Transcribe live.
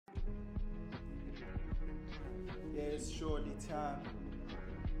it's surely time.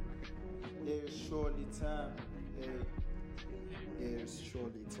 It's surely time. It's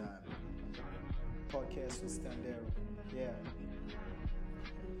surely time. Podcast with Standero. Yeah.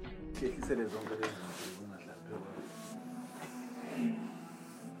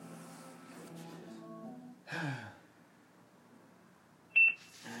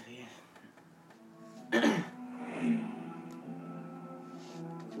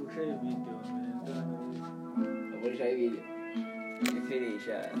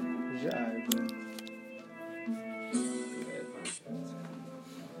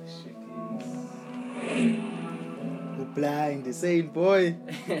 Blind, the same boy.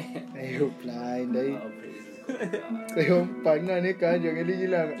 Ayo blind, Ayo pangna ne kanjo ngelinye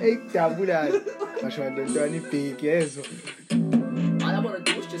ilanga. Jabulani. Basho ntwana ibig yezo. All I wanna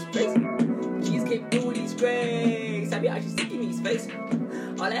do is just praise. Cheese keep doing these praise. I be actually seeking these face.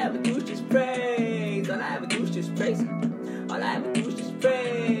 All I ever do is just praise. All I ever do is just praise. All I ever do is just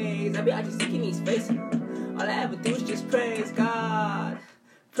praise. I be actually seeking these face. All I ever do is just praise God.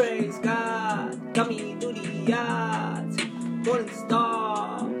 Praise God. Got me through the yards. Golden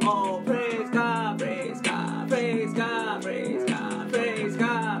star. Oh, praise God. Praise God. Praise God. Praise God. Praise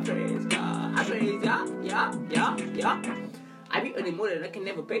God. Praise God. I praise yeah. I be earning more than I can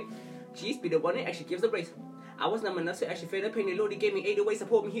never pay. She's be the one that actually gives the race. I was numb enough to actually feel the pain. The Lord, he gave me 8 ways,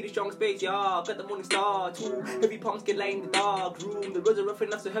 support me, he the strong space, yeah. Got the morning star, too. Heavy palms get light in the dark room. The roads are rough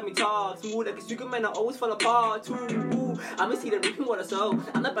enough to help me talk. Smooth like a sugar man, I always fall apart, too. Ooh, I'ma see the reaping what I sow.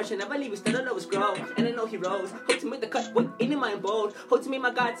 I'm not bashing, never leave it, still I know it's grow. And I know he rose. Hope to make the cut, wait, ain't in my bold. Hope to make my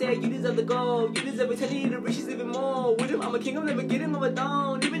God say, you deserve the gold. You deserve eternity, the riches even more. With him, I'm a king, I'm never getting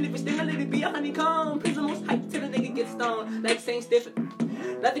overdone. Even if it's sting, I let it be a honeycomb. Praise the most hype till the nigga gets stoned. Like Saint Stephen.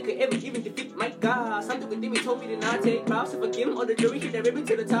 Nothing could ever even defeat my God. Something within me told me to not take props. If I give him all the jury, hit that ribbon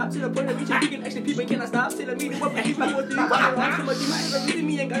to the top. To the point of reaching vegan, actually people cannot stop. Till I meet him up, I keep him with 3 wrong. So much you might ever reason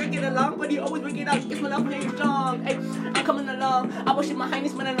me and gotta get along. But he always bring it out, it's my love playing strong. Hey, I'm coming along. I worship my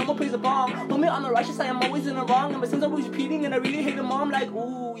highness, man, I know my praise the bomb. Homie, I'm a righteous, I am always in the wrong. And my sins are always repeating, and I really hate them all. I'm like,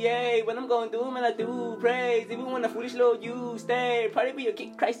 ooh, yay. When I'm going through, man, I do praise. Even when the foolish Lord, you stay. Probably be your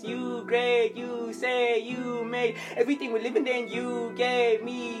king, Christ, you great. You say you made everything we're living, then you gave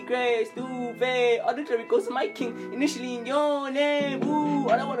me grace. Stupid. All the glory goes to my king. Initially in your name. Ooh,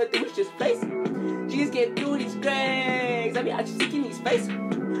 all I wanna do is just praise. Jesus get through these grace. I be out just seeking his face.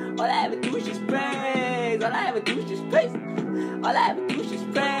 All I ever do is just praise. All I ever do is just praise. All I ever do is just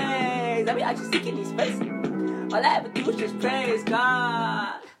praise. I be out just seeking his face. All I ever do is just praise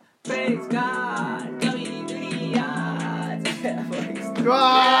God. Praise God. Got me through the odds.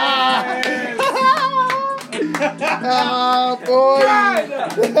 Boy!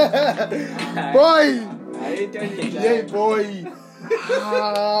 Boy! Yeah, boy!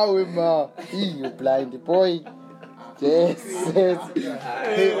 Wima! You blind boy! Yes!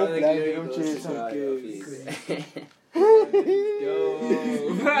 Hey, oh, blind, don't chase.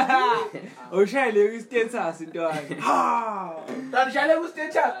 Oh, Shale, we stay chance in done. Shale, we stay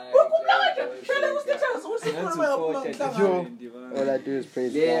chance. What's all I do is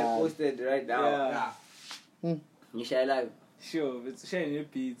praise God. Yeah, posted right now. Yeah. You share live. Sure, it's Shane your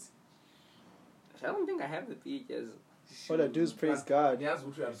beats. I don't think I have the beat, yes. All I do is praise God. All I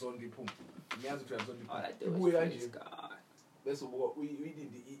do is praise God. That's what we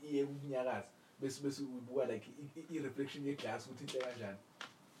did the Yaras. Best we were like reflection in class with it.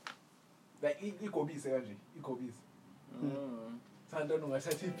 Like it could be surgery, it could be. Sandon was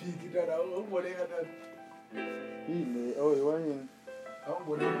such a peak that I whatever that. Oh, you want him? I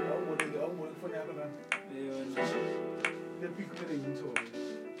want for the big thing into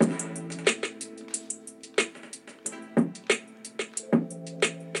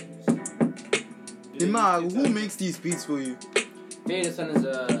Imag, who makes these beats for you? Me, the son is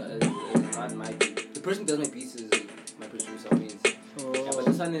not my. The person who does my beats is my producer. Yeah, but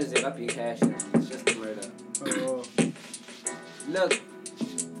the son is a big cash. It's just a murder. Look.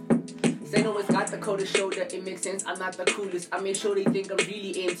 They know it's got the coldest shoulder, it makes sense, I'm not the coolest. I make sure they think I'm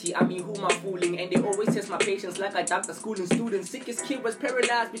really empty, I mean who am I fooling? And they always test my patience like I doctor schooling students. Sickest kid was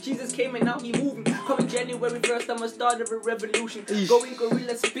paralyzed, but Jesus came and now he moving. Coming January 1st, I'm a start of a revolution. Going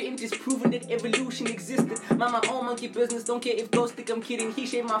gorilla spitting, disproving that evolution existed. Mind my own monkey business, don't care if ghosts think I'm kidding. He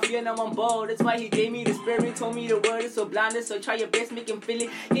shaped my fear, now I'm bold, that's why he gave me the spirit. Told me the word is so blinded, so try your best, make him feel it.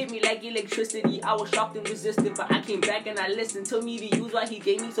 Hit me like electricity, I was shocked and resistant. But I came back and I listened, told me to use what he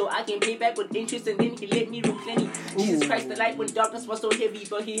gave me so I can pay back with interest and then he let me replenish. Jesus Christ, the light when darkness was so heavy,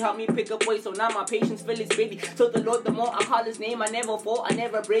 but he helped me pick up weight, so now my patience fill its baby. So the Lord, the more I call his name, I never fall, I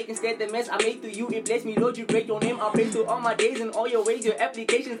never break. Instead, the mess I made through you, it bless me. Lord, you break your name, I'll praise you all my days and all your ways. Your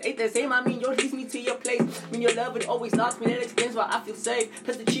applications ain't the same. I mean, your leads me to your place. When your love, it always lost me. That explains why I feel safe.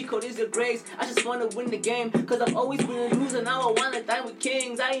 Plus the cheat code is your grace. I just wanna win the game, cause I've always been a loser. Now I wanna dine with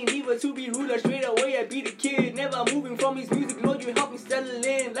kings. I ain't even to be ruler. Straight away, I be the kid. Never moving from his music. Lord, you help me settle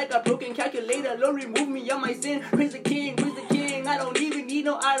in. Like a broken calculator. Lord, remove me of my sin. Praise the king, praise the king. I don't even need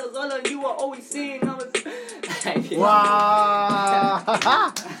no idols. All on you, I always sing. Wow.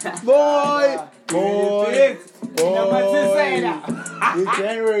 Boy. It's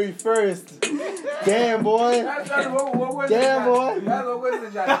January 1st. Damn, boy. Damn, boy.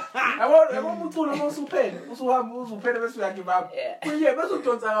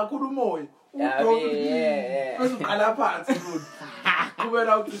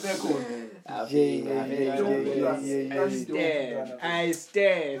 I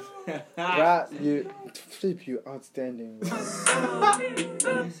stand. You outstanding. Oh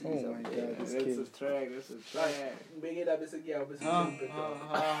my God, this kid. That's a track.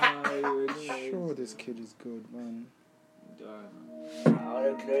 Sure, this kid is good, man. All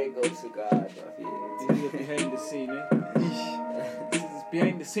the glory goes to God. This is behind the scene, eh? This is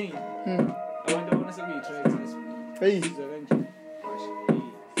behind the scene. I want to see me try this. Hey.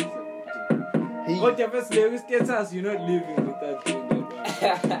 What your best lyrics gets us, you're not living without doing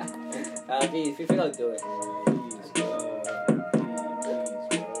that. Please, if you don't do it.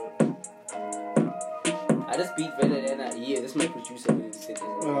 I just beat better than I. Yeah, this is my producer when he's sitting.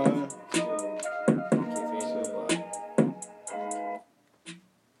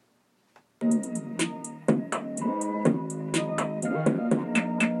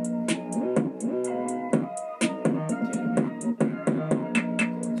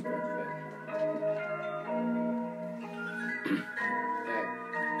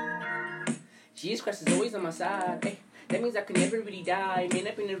 Jesus Christ is always on my side. Ay, that means I can never really die. Man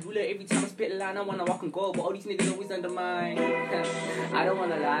up in the ruler every time I spit a line. I wanna walk and go, but all these niggas always undermine. I don't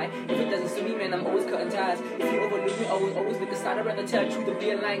wanna lie. If it doesn't suit me, man, I'm always cutting ties. If you overlook me, always look aside. I'd rather tell the truth than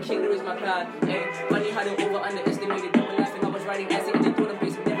be a lying king. There is my pride. Ay, funny how they underestimated. They were laughing. I was writing acid and they threw the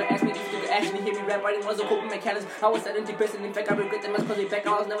bass. Never asked me if you could actually hear me rap. Writing was a coping mechanism. I was suddenly depressed. In fact, I regret that much cause they back. I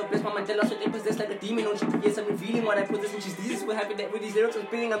was never blessed. My Mandela, so they possessed like a demon on GPS. I'm revealing what I possess, and she's Jesus. What happened that with these lyrics I'm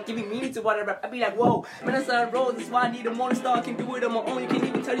spitting, I'm giving meaning to what I rap. I be like, whoa, man, that's how it rolls. That's why I need a morning star. I can do it on my own. You can't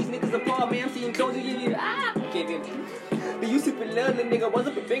even tell these niggas apart. Man, I'm seeing clothes and you need okay, then. But you super love the nigga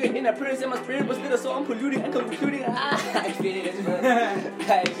wasn't a bigger in appearance, and my spirit was little, so I'm polluting and concluding. I feel it as well.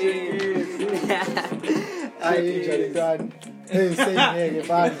 I feel it. I usually done. Hey, same here,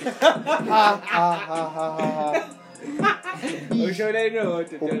 man. I'm sure they know what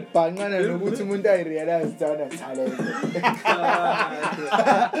to do. Bangana nokuthi umuntu ayirealize down talent.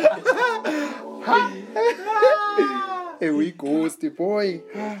 Hey, we ghosty boy.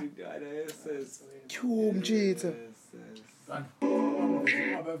 You mjita.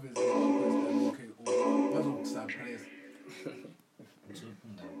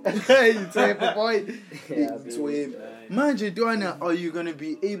 Hey, type of boy. Manje Dwana, are you gonna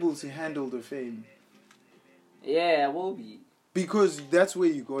be able to handle the fame? Yeah, I will be. Because that's where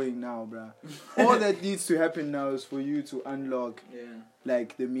you're going now, bruh. All that needs to happen now is for you to unlock,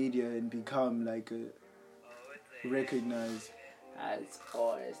 like, the media and become, like, a recognized. That's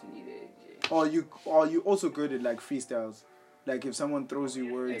all that's needed. Are you also good at, like, freestyles? Like, if someone throws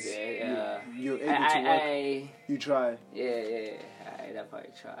you words, you're able to work. You try. Yeah. I'd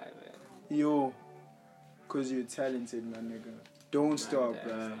probably try, man. Yo, because you're talented, my nigga. Don't stop,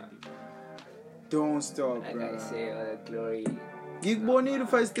 bruh. Don't stop, like bro. I say, all the glory. Ngikubonile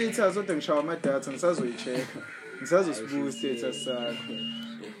ufake status kodwa ngishawa ama data ngisazoyicheck. Ngisazozibuka status sakho.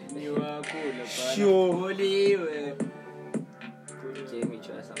 Niwakula bana. Sure. Boliwe. Give me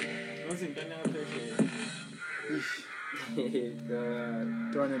try something. Uzintana ngaphesheya.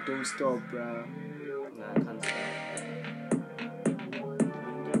 God. Don't stop, bro. Nah, I can't stop.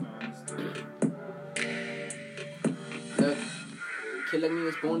 Look, killer me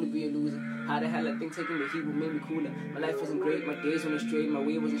was born to be a loser. How the hell I think taking the heat would make me cooler? My life wasn't great, my days weren't straight, my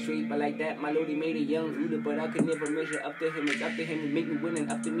way wasn't straight, but like that, my lord, he made a young ruler, but I could never measure up to him. It's up to him to make me win,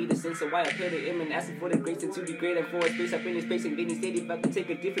 and up to me the sense of why I appeal to him and asking for the grace and to be great and for his space. I've been in space and then he said if I could take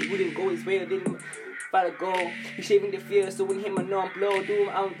a different route and go his way, I didn't fight a goal. He's shaving the fear, so when him I know I'm blow. Do him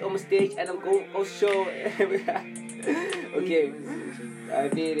out on my stage and I'm going on show. Okay, I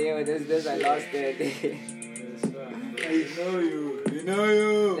did it. This I lost that. You know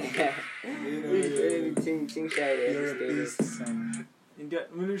you. Everything shy there. You're a beast, son.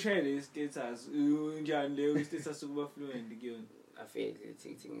 Mina ushayele i-status unjani leyo i-status ukuba fluent kuyona. I feel like the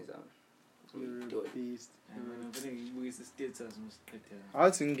thing is You're a beast. Ngifuna ngibukise i-status masiqedela.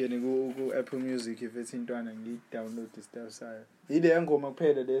 Athi ngingene ku Apple Music if intwana ngi-download i-stuff sayo. Ile ngoma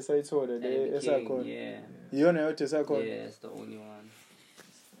kuphela le sayithola le esakhona. Yeah. Iyona yodwa esakhona. Yeah, it's the only one.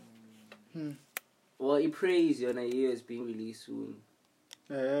 Well, he prays yona year is being released soon.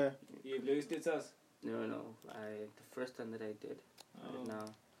 Yeah. You have low status? No. The first time that I did. Right now.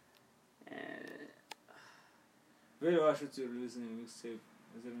 And Very well, I should release a mixtape.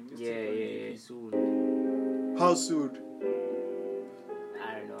 yeah, soon. How soon?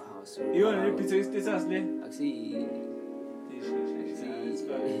 I don't know how soon. You want to repeat your status, le? Actually, It's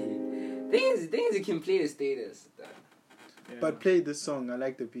fine. thing is, you can play the status. But play the song. I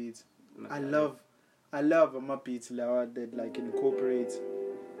like the beats. I love my beats that like incorporate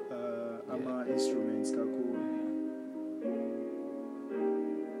my instruments. Cool.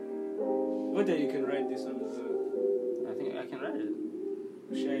 What day you can write this on the I think I can write it.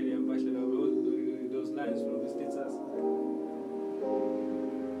 Shady and Bachelor, those lines from the status.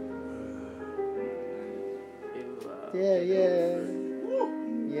 Yeah.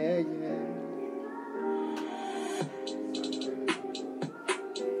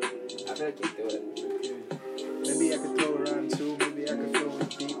 I feel like you do it. Maybe I could throw around too. Maybe I could throw a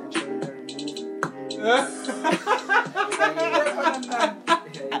beat and show you how to move.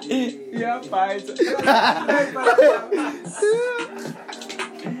 Yeah, fine.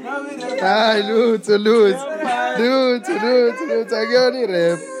 Lutho. Akuyona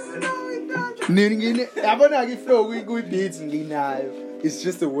rap. Yabona ke flow ku beats nginayo. It's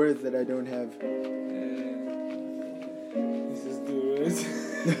just the words that I don't have. This is the words.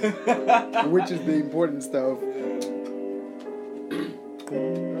 Which is the important stuff.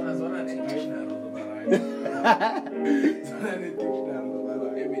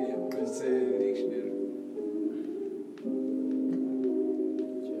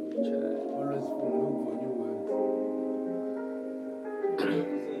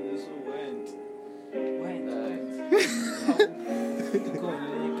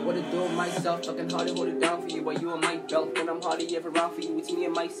 What it do myself, fucking hard to hold it down for you while you on my belt. When I'm hardly ever around for you, it's me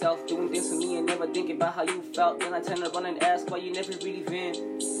and myself doing things for me and never thinking about how you felt. Then I turn around and ask why you never really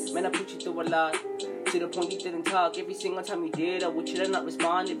been. Man, I put you through a lot. To the point you didn't talk. Every single time you did, I would chill and not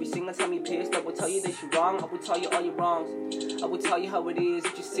respond. Every single time you pissed, I would tell you that you're wrong. I would tell you all your wrongs. I would tell you how it is.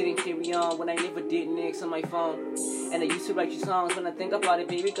 You just sit and carry on when I never did next on my phone. And I used to write you songs. When I think about it,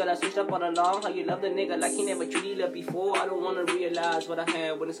 baby girl, I switched up all along. How you love the nigga like he never treated you before. I don't wanna realize what I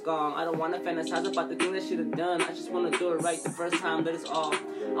had when it's gone. I don't wanna fantasize about the things I should have done. I just wanna do it right the first time that it's off.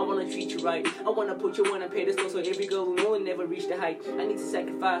 I wanna treat you right. I wanna put you on a pedestal so every girl will know and never reach the height. I need to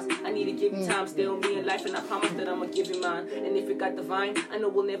sacrifice. I need to give you time, still me in life, and I promise that I'ma give you mine. And if it got divine, I know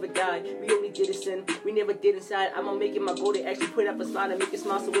we'll never die. We only did it sin, we never did inside. I'ma make it my goal to actually put up a slide and make it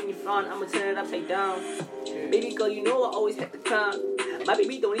smile. So when you frown, I'ma turn it upside down. Baby girl, you know I always had the crown. My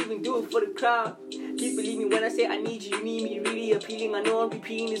baby don't even do it for the crowd. Please believe me when I say I need you need me. You're really appealing. I know I'm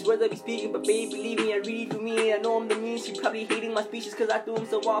repeating these words I be speaking, but baby, believe me, I really do mean it. I know I'm the meanest. You probably hating my speeches cause I do them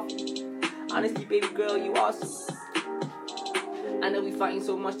so often. Honestly, baby girl, you awesome. I know we fighting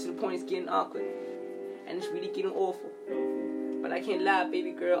so much to the point it's getting awkward. And it's really getting awful. But I can't lie,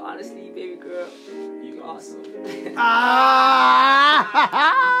 baby girl. Honestly, baby girl, you awesome.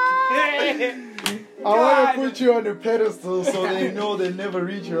 I want to put you on the pedestal so they know they never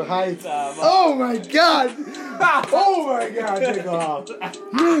reach your heights. Oh my god! Oh my god, nigga!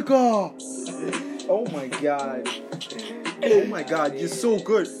 Oh my god. Oh my god, you're so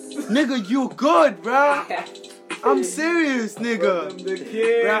good. Nigga, you're good, bruh. I'm serious, nigga.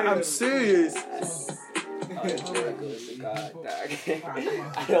 Bruh, I'm serious. God, dog.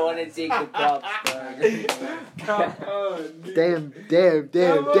 I don't want to take the props, dog.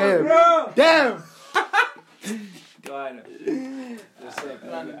 Damn. Go on.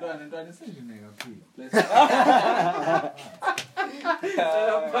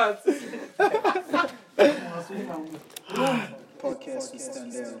 Podcast is done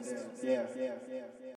there. Yeah.